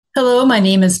Hello, my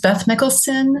name is Beth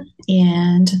Mickelson,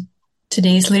 and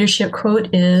today's leadership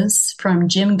quote is from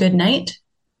Jim Goodnight.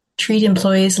 Treat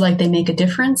employees like they make a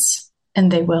difference,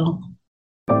 and they will.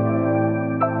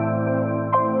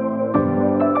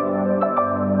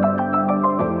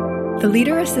 The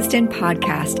Leader Assistant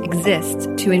podcast exists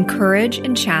to encourage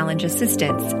and challenge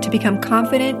assistants to become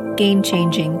confident,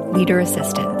 game-changing leader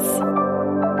assistants.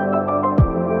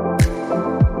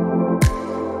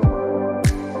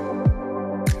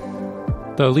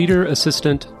 The Leader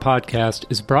Assistant podcast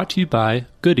is brought to you by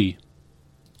Goody.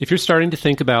 If you're starting to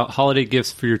think about holiday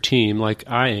gifts for your team like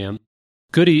I am,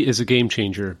 Goody is a game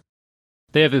changer.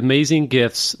 They have amazing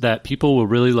gifts that people will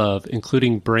really love,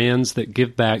 including brands that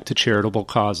give back to charitable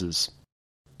causes.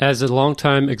 As a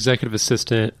longtime executive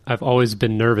assistant, I've always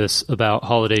been nervous about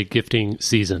holiday gifting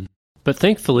season. But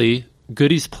thankfully,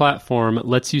 Goody's platform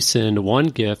lets you send one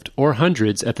gift or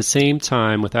hundreds at the same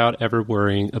time without ever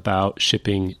worrying about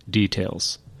shipping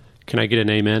details. Can I get an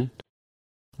amen?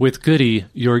 With Goody,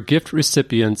 your gift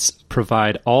recipients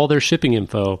provide all their shipping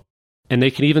info, and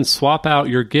they can even swap out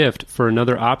your gift for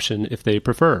another option if they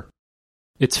prefer.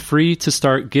 It's free to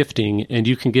start gifting, and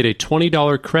you can get a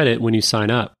 $20 credit when you sign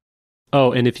up.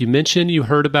 Oh, and if you mention you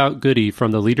heard about Goody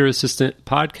from the Leader Assistant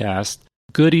podcast,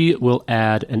 Goody will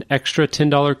add an extra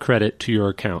 $10 credit to your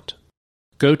account.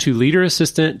 Go to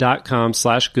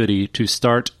leaderassistant.com/goody to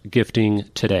start gifting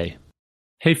today.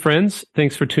 Hey friends,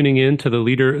 thanks for tuning in to the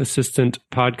Leader Assistant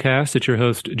podcast. It's your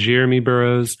host, Jeremy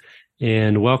Burrows,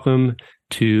 and welcome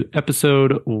to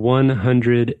episode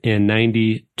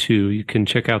 192. You can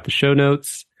check out the show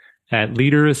notes at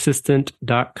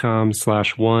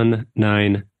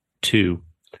leaderassistant.com/192.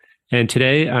 And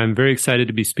today I'm very excited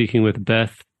to be speaking with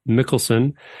Beth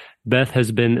Mickelson. Beth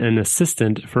has been an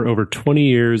assistant for over 20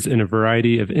 years in a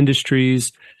variety of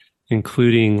industries,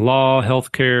 including law,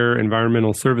 healthcare,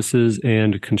 environmental services,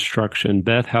 and construction.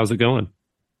 Beth, how's it going?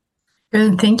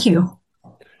 Good, thank you.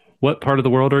 What part of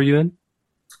the world are you in?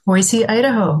 Boise,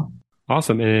 Idaho.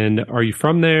 Awesome. And are you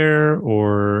from there,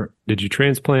 or did you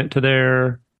transplant to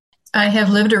there? I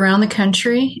have lived around the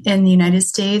country in the United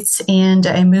States, and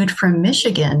I moved from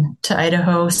Michigan to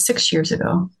Idaho 6 years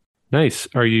ago. Nice.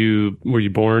 Were you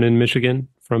born in Michigan,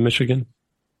 from Michigan?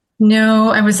 No,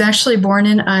 I was actually born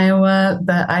in Iowa,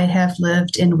 but I have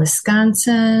lived in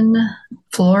Wisconsin,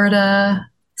 Florida,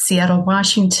 Seattle,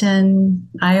 Washington,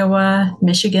 Iowa,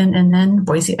 Michigan, and then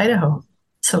Boise, Idaho.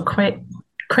 So quite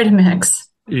a mix.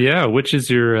 Yeah. Which is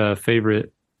your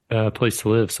favorite place to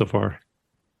live so far?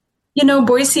 You know,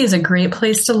 Boise is a great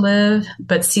place to live,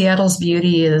 but Seattle's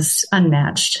beauty is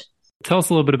unmatched. Tell us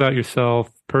a little bit about yourself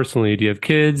personally. Do you have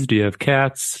kids? Do you have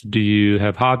cats? Do you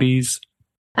have hobbies?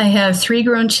 I have 3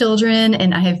 grown children,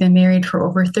 and I have been married for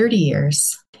over 30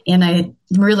 years, and I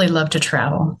really love to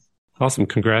travel. Awesome.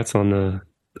 Congrats on the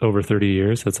over 30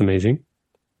 years. That's amazing.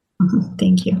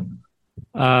 Thank you.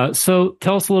 So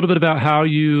tell us a little bit about how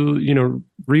you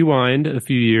rewind a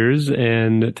few years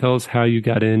and tell us how you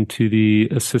got into the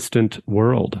assistant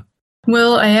world.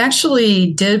 Well, I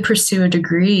actually did pursue a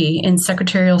degree in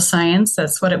secretarial science.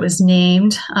 That's what it was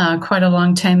named quite a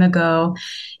long time ago.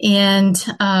 And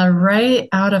right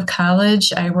out of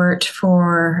college, I worked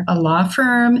for a law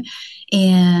firm,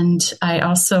 and I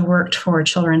also worked for a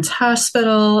children's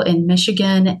hospital in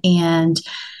Michigan. And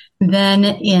then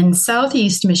in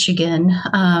Southeast Michigan,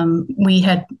 we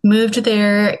had moved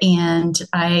there, and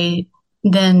I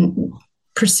then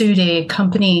pursued a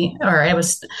company, or I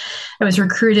was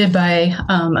recruited by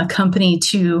a company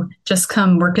to just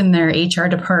come work in their HR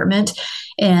department,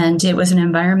 and it was an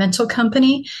environmental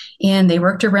company, and they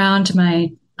worked around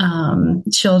my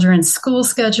children's school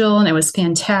schedule, and it was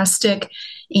fantastic.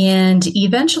 And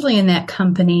eventually in that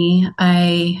company,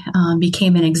 I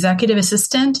became an executive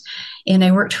assistant, and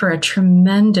I worked for a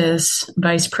tremendous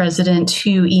vice president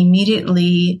who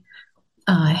immediately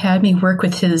had me work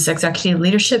with his executive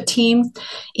leadership team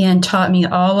and taught me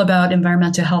all about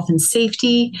environmental health and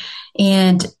safety,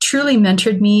 and truly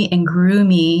mentored me and grew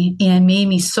me and made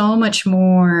me so much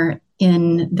more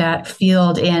in that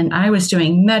field. And I was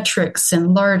doing metrics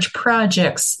and large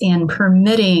projects and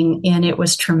permitting, and it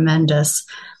was tremendous.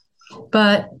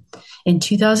 But in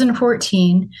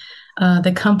 2014,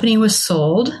 the company was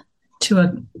sold to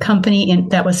a company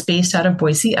that was based out of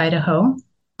Boise, Idaho.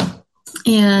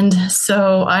 And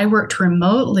so I worked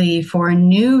remotely for a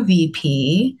new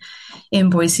VP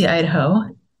in Boise,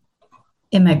 Idaho.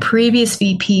 And my previous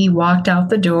VP walked out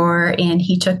the door, and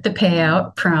he took the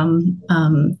payout from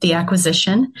the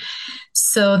acquisition.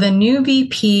 So the new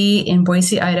VP in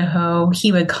Boise, Idaho,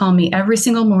 he would call me every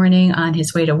single morning on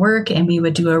his way to work, and we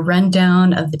would do a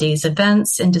rundown of the day's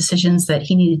events and decisions that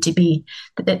he needed to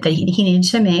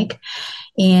make.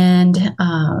 And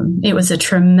it was a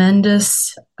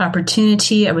tremendous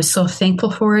opportunity. I was so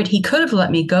thankful for it. He could have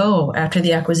let me go after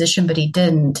the acquisition, but he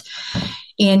didn't.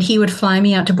 And he would fly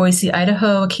me out to Boise,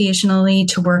 Idaho occasionally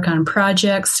to work on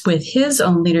projects with his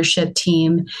own leadership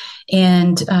team,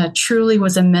 and truly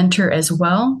was a mentor as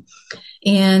well.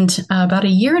 And about a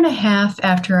year and a half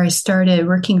after I started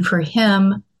working for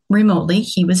him remotely,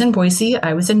 he was in Boise,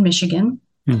 I was in Michigan.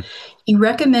 He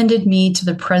recommended me to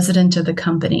the president of the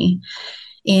company.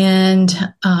 And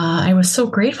I was so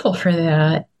grateful for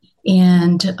that.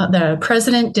 And the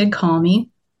president did call me.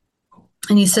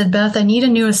 And he said, Beth, I need a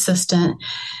new assistant,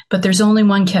 but there's only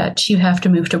one catch. You have to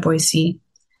move to Boise.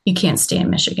 You can't stay in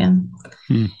Michigan.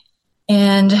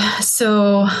 And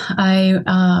so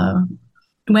I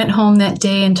went home that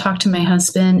day and talked to my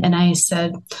husband. And I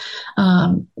said,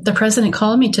 the president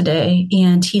called me today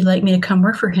and he'd like me to come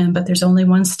work for him, but there's only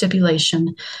one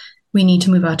stipulation. We need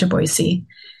to move out to Boise.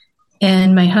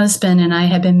 And my husband and I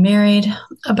had been married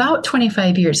about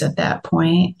 25 years at that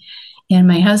point. And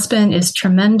my husband is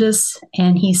tremendous.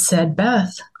 And he said,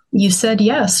 Beth, you said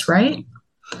yes, right?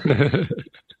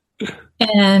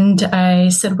 And I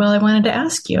said, well, I wanted to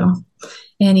ask you.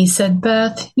 And he said,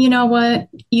 Beth, you know what?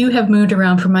 You have moved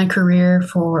around for my career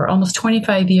for almost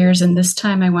 25 years. And this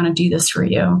time I want to do this for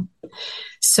you.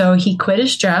 So he quit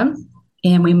his job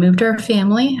and we moved our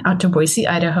family out to Boise,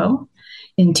 Idaho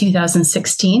in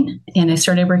 2016. And I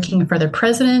started working for the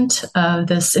president of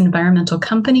this environmental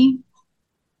company.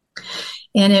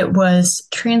 And it was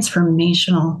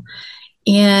transformational.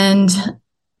 And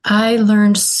I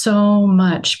learned so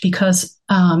much because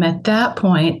at that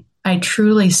point, I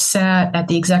truly sat at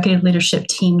the executive leadership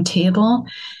team table,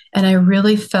 and I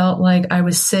really felt like I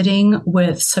was sitting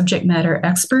with subject matter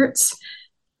experts,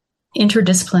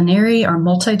 interdisciplinary or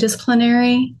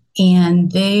multidisciplinary, and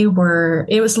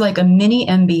it was like a mini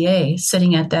MBA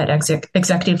sitting at that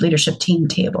executive leadership team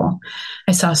table.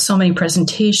 I saw so many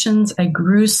presentations. I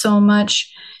grew so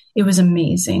much. It was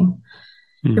amazing.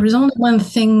 There was only one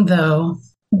thing, though.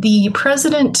 The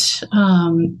president,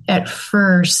 at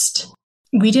first,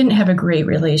 we didn't have a great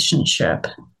relationship.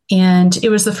 And it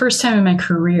was the first time in my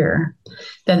career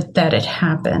that it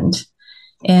happened.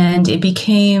 And it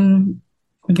became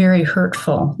very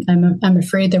hurtful. I'm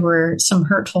afraid there were some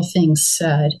hurtful things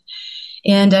said.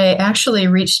 And I actually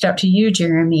reached out to you,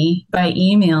 Jeremy, by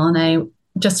email, and I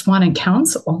just wanted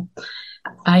counsel.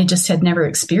 I just had never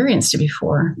experienced it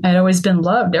before. I'd always been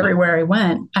loved everywhere I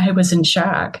went. I was in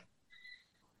shock.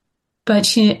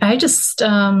 But I just,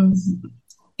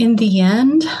 in the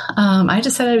end, I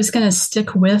decided I was going to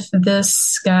stick with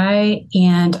this guy,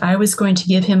 and I was going to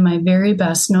give him my very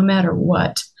best no matter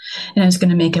what. And I was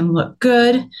going to make him look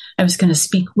good. I was going to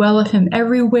speak well of him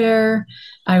everywhere.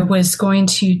 I was going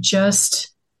to just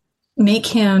make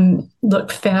him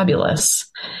look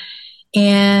fabulous.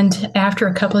 And after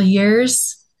a couple of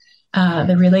years,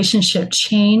 the relationship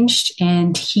changed,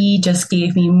 and he just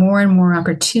gave me more and more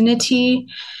opportunity.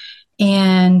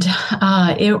 And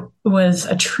it was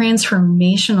a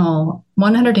transformational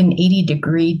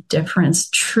 180-degree difference,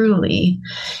 truly,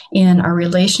 in our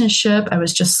relationship. I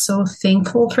was just so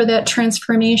thankful for that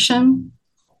transformation.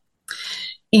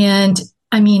 And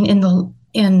I mean,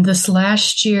 in this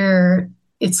last year,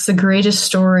 it's the greatest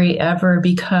story ever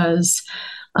because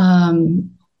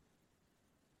in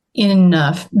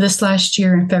this last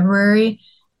year in February,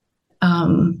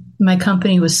 my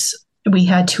company we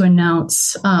had to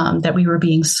announce that we were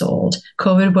being sold.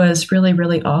 COVID was really,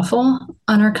 really awful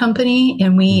on our company,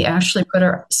 and we actually put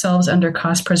ourselves under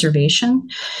cost preservation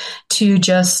to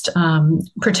just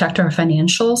protect our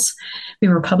financials. We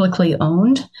were publicly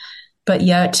owned, but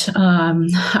yet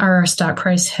our stock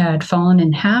price had fallen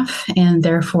in half, and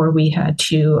therefore we had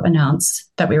to announce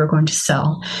that we were going to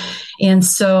sell. And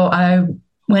so I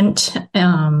went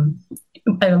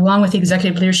along with the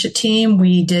executive leadership team,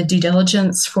 we did due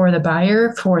diligence for the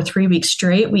buyer for 3 weeks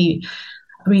straight. We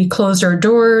closed our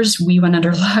doors. We went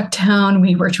under lockdown.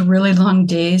 We worked really long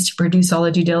days to produce all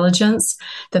the due diligence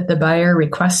that the buyer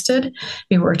requested.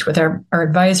 We worked with our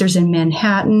advisors in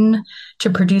Manhattan to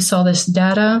produce all this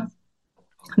data.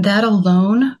 That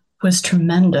alone was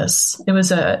tremendous. It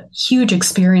was a huge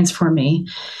experience for me.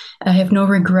 I have no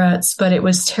regrets, but it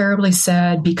was terribly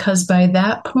sad because by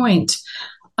that point,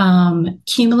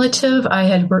 cumulative, I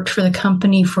had worked for the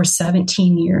company for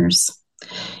 17 years,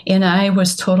 and I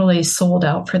was totally sold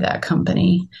out for that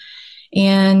company.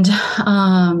 And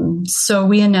so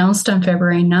we announced on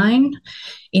February 9,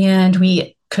 and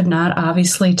we could not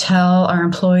obviously tell our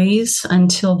employees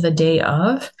until the day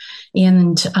of.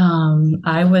 And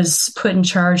I was put in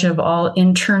charge of all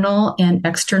internal and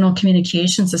external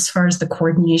communications as far as the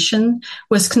coordination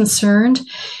was concerned.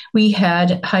 We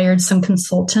had hired some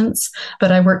consultants,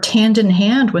 but I worked hand in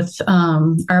hand with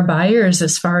our buyers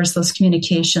as far as those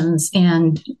communications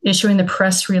and issuing the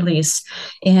press release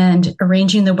and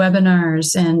arranging the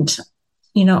webinars and,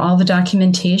 all the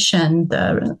documentation,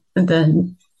 the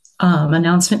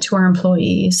announcement to our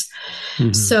employees.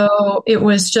 Mm-hmm. So it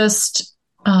was just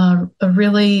a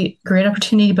really great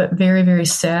opportunity, but very, very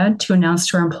sad to announce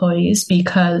to our employees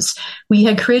because we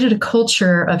had created a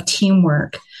culture of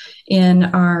teamwork in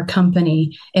our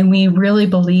company, and we really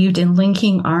believed in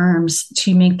linking arms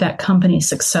to make that company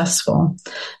successful.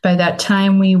 By that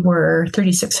time, we were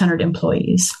 3,600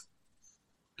 employees.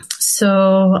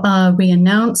 So we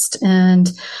announced,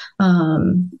 and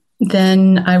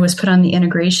then I was put on the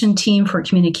integration team for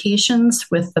communications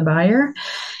with the buyer.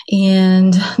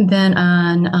 And then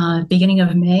on beginning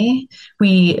of May,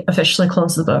 we officially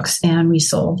closed the books and we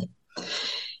sold.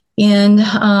 And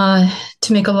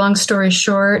to make a long story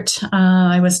short,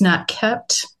 I was not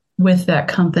kept with that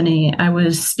company.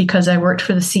 Because I worked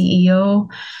for the CEO,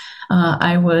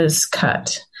 I was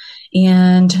cut.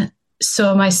 And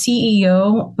so my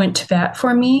CEO went to bat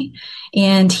for me,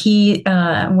 and he,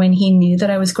 when he knew that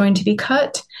I was going to be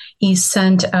cut, he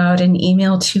sent out an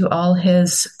email to all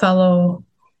his fellow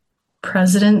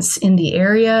presidents in the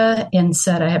area and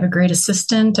said, I have a great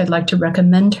assistant. I'd like to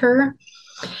recommend her.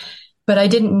 But I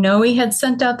didn't know he had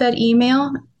sent out that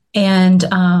email. And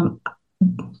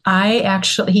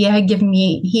he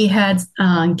had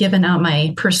given out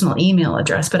my personal email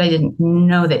address, but I didn't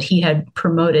know that he had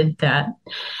promoted that.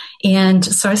 And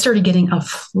so I started getting a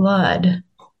flood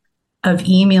of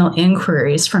email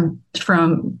inquiries from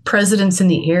presidents in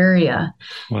the area.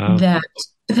 Wow.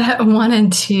 that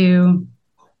wanted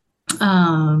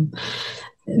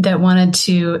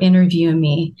to interview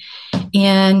me.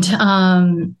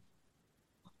 And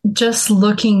just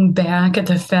looking back at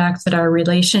the fact that our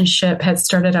relationship had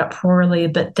started out poorly,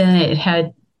 but then it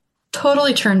had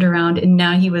totally turned around, and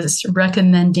now he was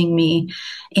recommending me,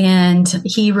 and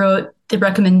he wrote the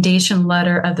recommendation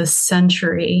letter of the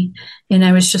century. And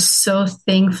I was just so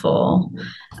thankful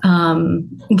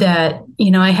that,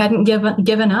 I hadn't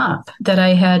given up, that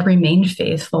I had remained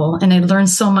faithful, and I learned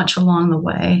so much along the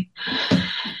way.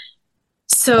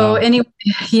 So anyway,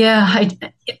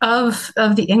 of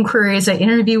the inquiries, I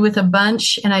interviewed with a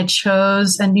bunch, and I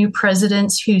chose a new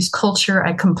president whose culture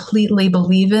I completely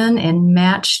believe in and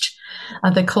matched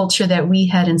the culture that we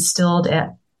had instilled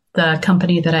at the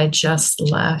company that I just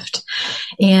left.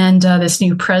 And this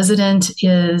new president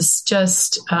is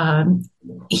just,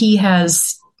 he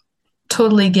has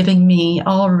totally given me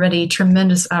already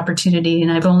tremendous opportunity,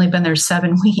 and I've only been there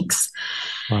 7 weeks.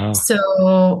 Wow.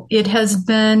 So it has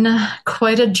been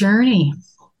quite a journey.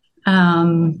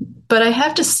 But I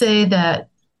have to say that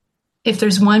if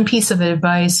there's one piece of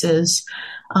advice is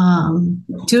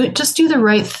do the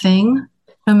right thing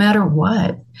no matter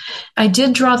what. I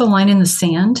did draw the line in the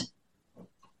sand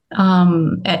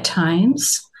at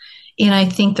times, and I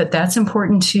think that that's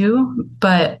important too,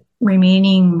 but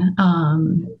remaining,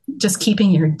 just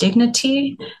keeping your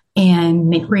dignity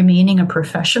and remaining a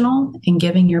professional and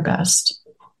giving your best,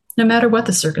 no matter what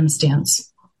the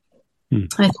circumstance. I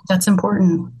think that's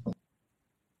important.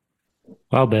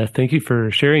 Wow, Beth, thank you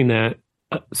for sharing that.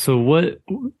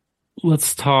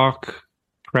 Let's talk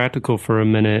practical for a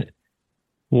minute.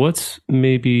 What's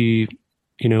maybe,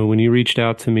 when you reached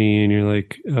out to me and you're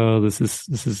like, oh, this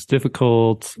is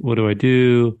difficult. What do I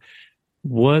do?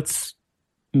 What's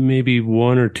maybe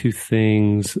one or two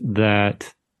things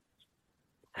that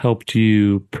helped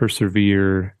you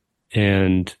persevere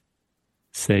and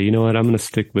say, you know what, I'm going to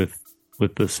stick with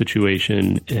the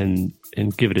situation and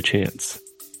give it a chance?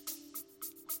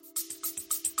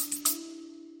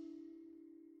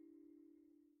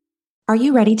 Are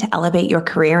you ready to elevate your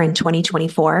career in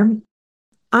 2024?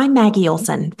 I'm Maggie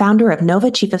Olson, founder of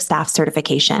Nova Chief of Staff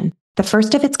Certification, the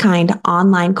first of its kind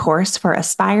online course for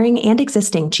aspiring and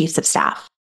existing chiefs of staff.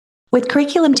 With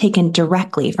curriculum taken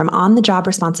directly from on-the-job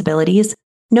responsibilities,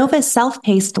 Nova's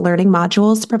self-paced learning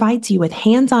modules provides you with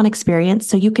hands-on experience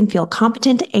so you can feel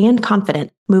competent and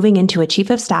confident moving into a chief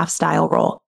of staff style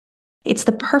role. It's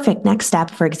the perfect next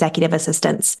step for executive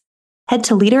assistants. Head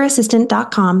to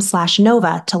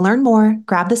leaderassistant.com/Nova to learn more,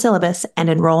 grab the syllabus, and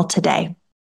enroll today.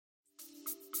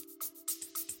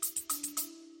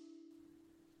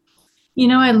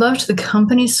 I loved the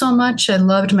company so much. I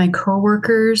loved my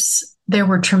coworkers. There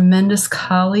were tremendous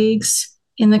colleagues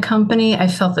in the company. I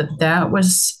felt that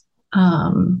was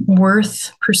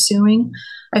worth pursuing.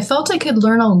 I felt I could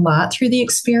learn a lot through the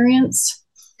experience.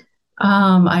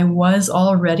 I was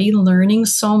already learning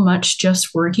so much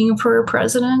just working for a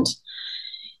president.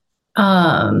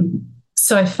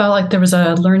 So I felt like there was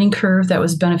a learning curve that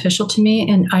was beneficial to me.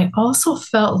 And I also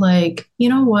felt like, you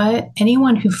know what?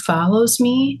 Anyone who follows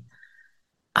me,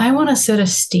 I want to set a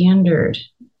standard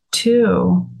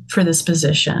too for this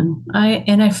position.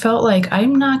 I felt like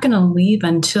I'm not going to leave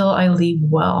until I leave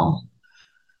well.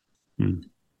 Hmm.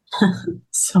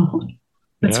 So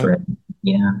that's Yeah. where,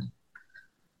 yeah.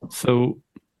 So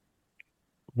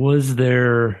was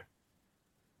there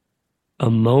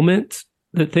a moment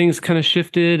that things kind of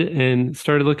shifted and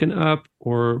started looking up,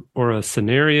 or a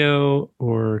scenario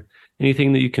or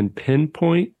anything that you can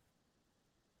pinpoint?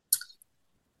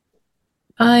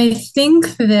 I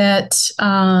think that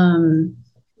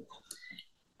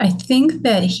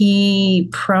he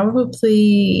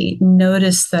probably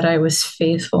noticed that I was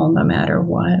faithful no matter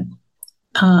what.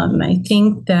 I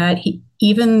think that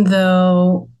even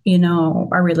though,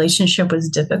 our relationship was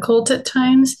difficult at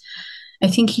times, I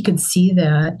think he could see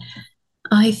that.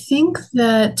 I think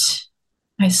that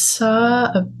I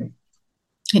saw an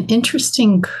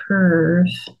interesting curve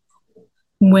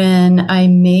when I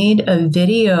made a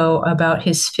video about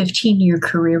his 15-year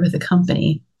career with the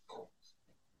company.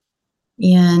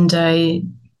 And I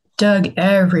dug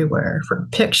everywhere for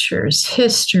pictures,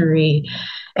 history,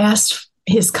 asked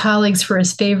his colleagues for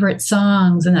his favorite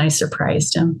songs, and I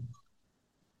surprised him.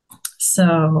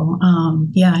 So,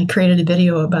 I created a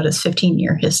video about his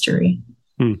 15-year history.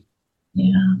 Hmm.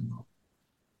 Yeah.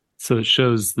 So it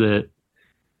shows that,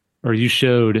 or you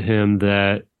showed him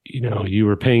that, you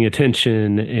were paying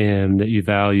attention and that you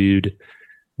valued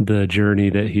the journey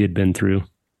that he had been through.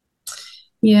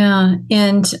 Yeah.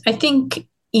 And I think,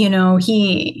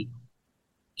 he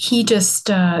just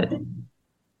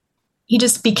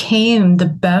became the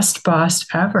best boss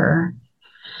ever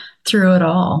through it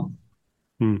all.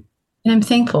 Hmm. And I'm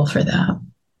thankful for that.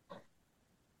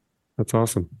 That's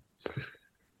awesome.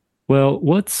 Well,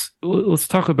 let's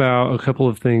talk about a couple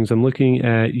of things. I'm looking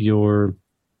at your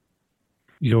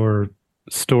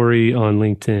story on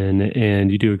LinkedIn,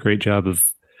 and you do a great job of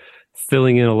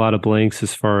filling in a lot of blanks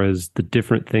as far as the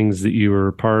different things that you were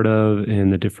a part of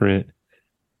and the different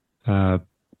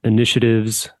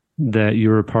initiatives that you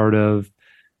were a part of.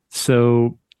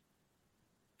 So,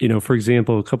 for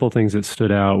example, a couple of things that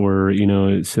stood out were,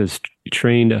 it says you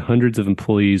trained hundreds of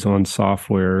employees on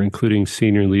software, including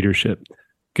senior leadership.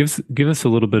 Give us a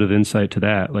little bit of insight to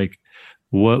that. Like,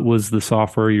 what was the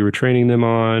software you were training them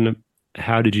on?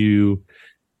 How did you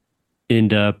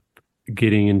end up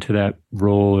getting into that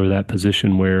role or that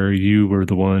position where you were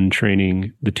the one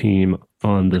training the team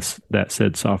on that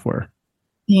said software?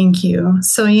 Thank you.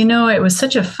 So, it was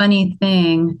such a funny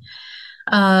thing.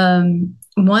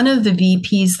 One of the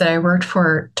VPs that I worked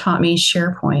for taught me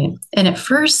SharePoint. And at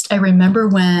first, I remember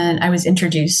when I was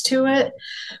introduced to it,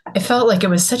 I felt like it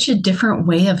was such a different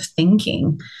way of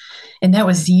thinking. And that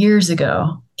was years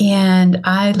ago. And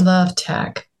I love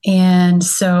tech. And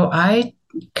so I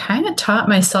kind of taught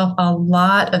myself a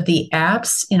lot of the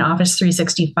apps in Office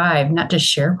 365, not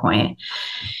just SharePoint.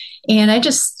 And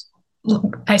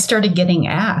I started getting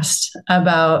asked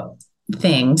about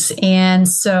things. And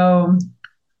so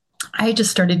I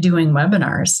just started doing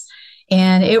webinars,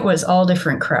 and it was all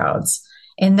different crowds.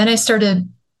 And then I started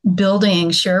building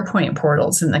SharePoint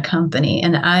portals in the company,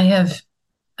 and I've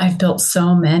built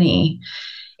so many.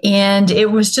 And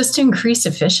it was just to increase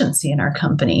efficiency in our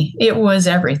company. It was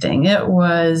everything. It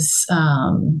was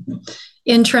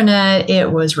intranet,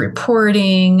 it was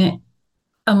reporting,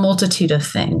 a multitude of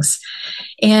things.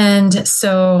 And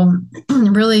so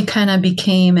really kind of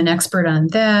became an expert on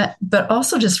that, but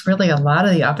also just really a lot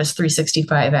of the Office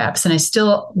 365 apps. And I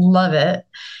still love it.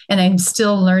 And I'm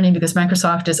still learning because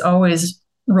Microsoft is always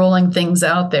rolling things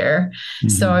out there. Mm-hmm.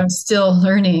 So I'm still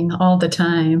learning all the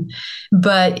time.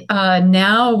 But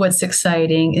now what's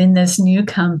exciting in this new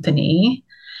company,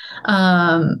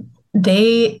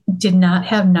 they did not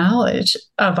have knowledge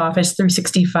of Office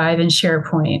 365 and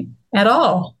SharePoint at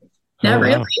all. Not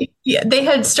really. Wow. Yeah, they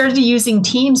had started using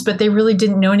Teams, but they really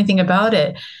didn't know anything about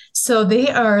it. So they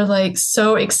are like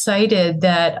so excited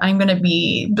that I'm going to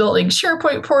be building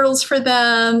SharePoint portals for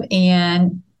them.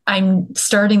 And I'm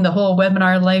starting the whole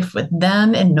webinar life with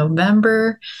them in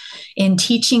November and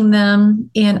teaching them.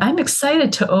 And I'm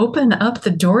excited to open up the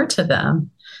door to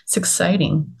them. It's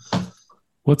exciting.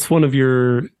 What's one of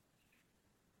your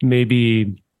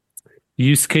maybe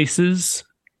use cases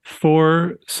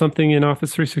for something in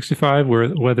Office 365,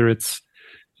 whether it's,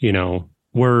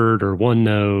 Word or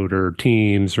OneNote or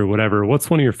Teams or whatever, what's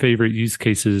one of your favorite use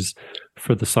cases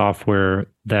for the software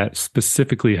that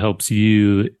specifically helps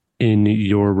you in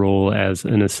your role as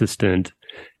an assistant,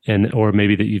 and or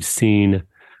maybe that you've seen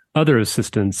other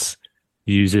assistants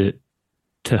use it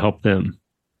to help them?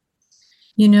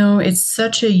 It's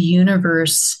such a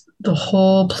universe, the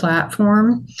whole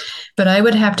platform. But I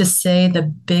would have to say the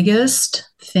biggest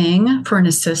thing for an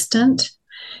assistant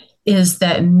is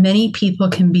that many people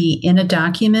can be in a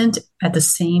document at the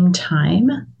same time.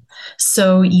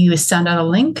 So you send out a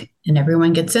link and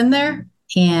everyone gets in there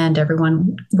and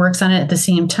everyone works on it at the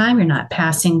same time. You're not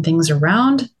passing things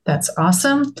around. That's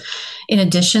awesome. In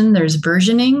addition, there's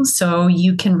versioning. So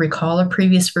you can recall a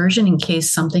previous version in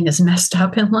case something is messed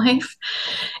up in life.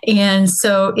 And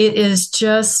so it is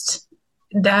just,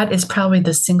 that is probably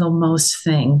the single most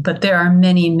thing. But there are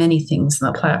many, many things in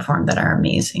the platform that are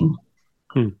amazing.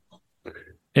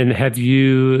 And have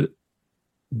you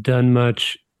done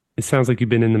much? It sounds like you've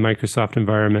been in the Microsoft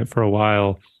environment for a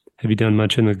while. Have you done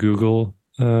much in the Google,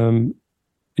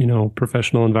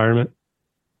 professional environment?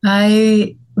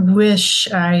 I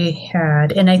wish I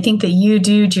had, and I think that you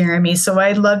do, Jeremy. So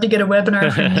I'd love to get a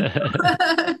webinar from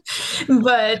you.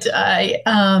 But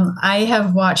I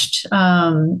have watched.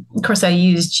 Of course, I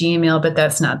use Gmail, but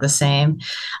that's not the same.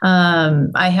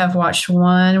 I have watched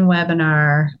one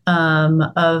webinar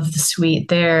of the suite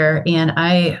there, and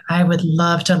I would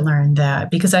love to learn that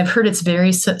because I've heard it's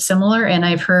very similar, and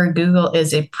I've heard Google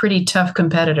is a pretty tough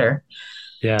competitor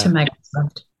to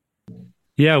Microsoft.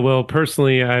 Yeah, well,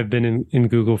 personally, I've been in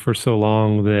Google for so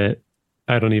long that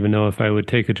I don't even know if I would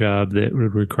take a job that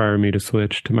would require me to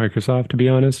switch to Microsoft, to be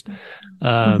honest.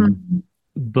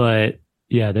 But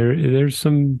yeah, there's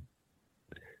some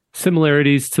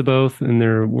similarities to both in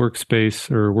their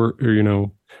workspace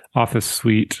or office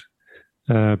suite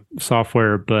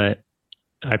software, but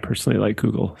I personally like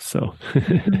Google. So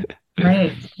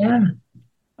Right. Yeah.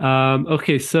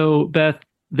 Okay, so Beth,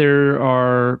 there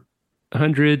are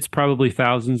hundreds, probably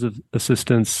thousands of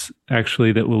assistants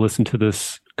actually that will listen to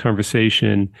this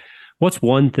conversation. What's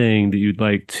one thing that you'd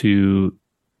like to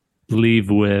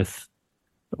leave with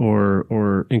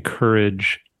or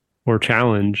encourage or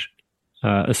challenge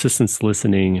assistants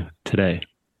listening today?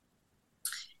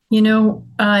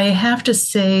 I have to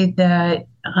say that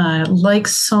like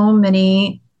so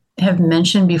many have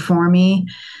mentioned before me,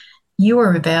 you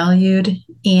are valued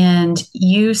and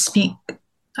you speak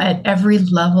at every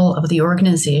level of the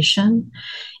organization,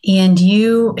 and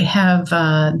you have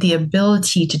the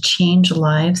ability to change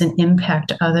lives and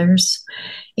impact others.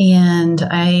 And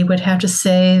I would have to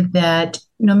say that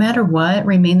no matter what,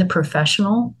 remain the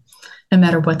professional, no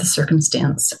matter what the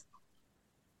circumstance.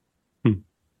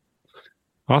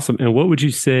 Awesome. And what would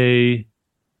you say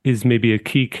is maybe a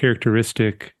key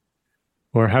characteristic,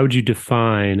 or how would you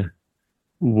define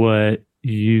what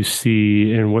you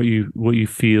see and what you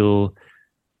feel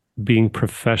being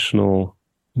professional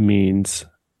means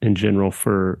in general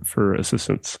for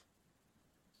assistants?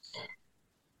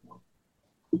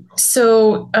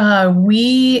 So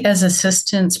we as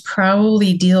assistants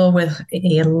probably deal with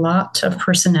a lot of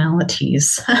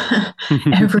personalities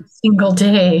every single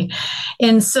day.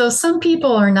 And so some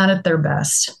people are not at their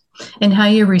best. And how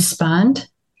you respond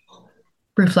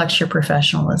reflects your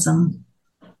professionalism.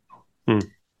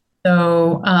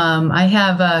 So I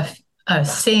have a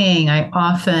saying I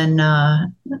often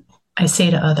I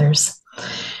say to others.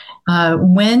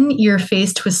 When you're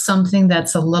faced with something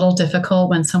that's a little difficult,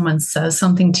 when someone says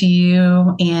something to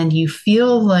you and you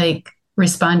feel like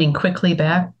responding quickly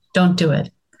back, don't do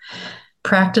it.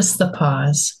 Practice the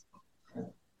pause.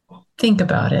 Think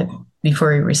about it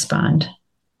before you respond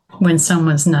when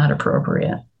someone's not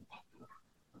appropriate.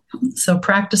 So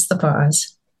practice the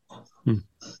pause.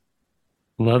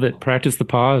 Love it. Practice the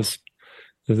pause.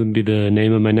 This would be the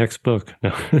name of my next book.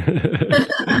 No.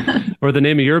 Or the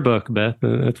name of your book, Beth.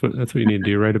 That's what you need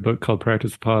to do. Write a book called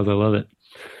Practice the Pause. I love it.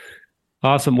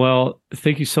 Awesome. Well,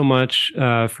 thank you so much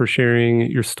for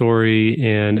sharing your story.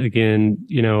 And again,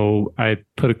 I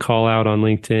put a call out on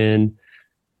LinkedIn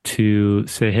to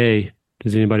say, hey,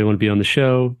 does anybody want to be on the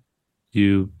show?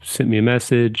 You sent me a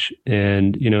message,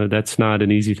 and that's not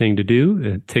an easy thing to do.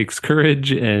 It takes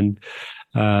courage, and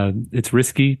it's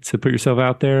risky to put yourself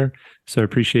out there. So I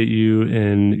appreciate you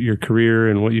and your career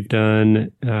and what you've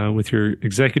done with your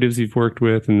executives you've worked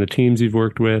with and the teams you've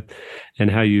worked with, and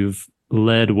how you've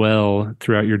led well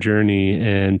throughout your journey.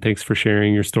 And thanks for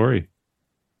sharing your story.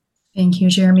 Thank you,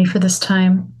 Jeremy, for this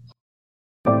time.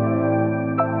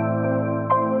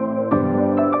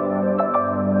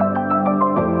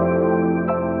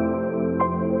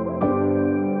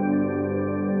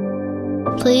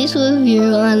 please review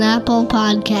on Apple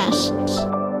Podcasts.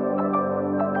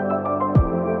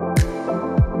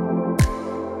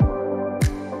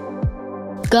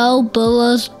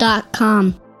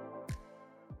 GoBulls.com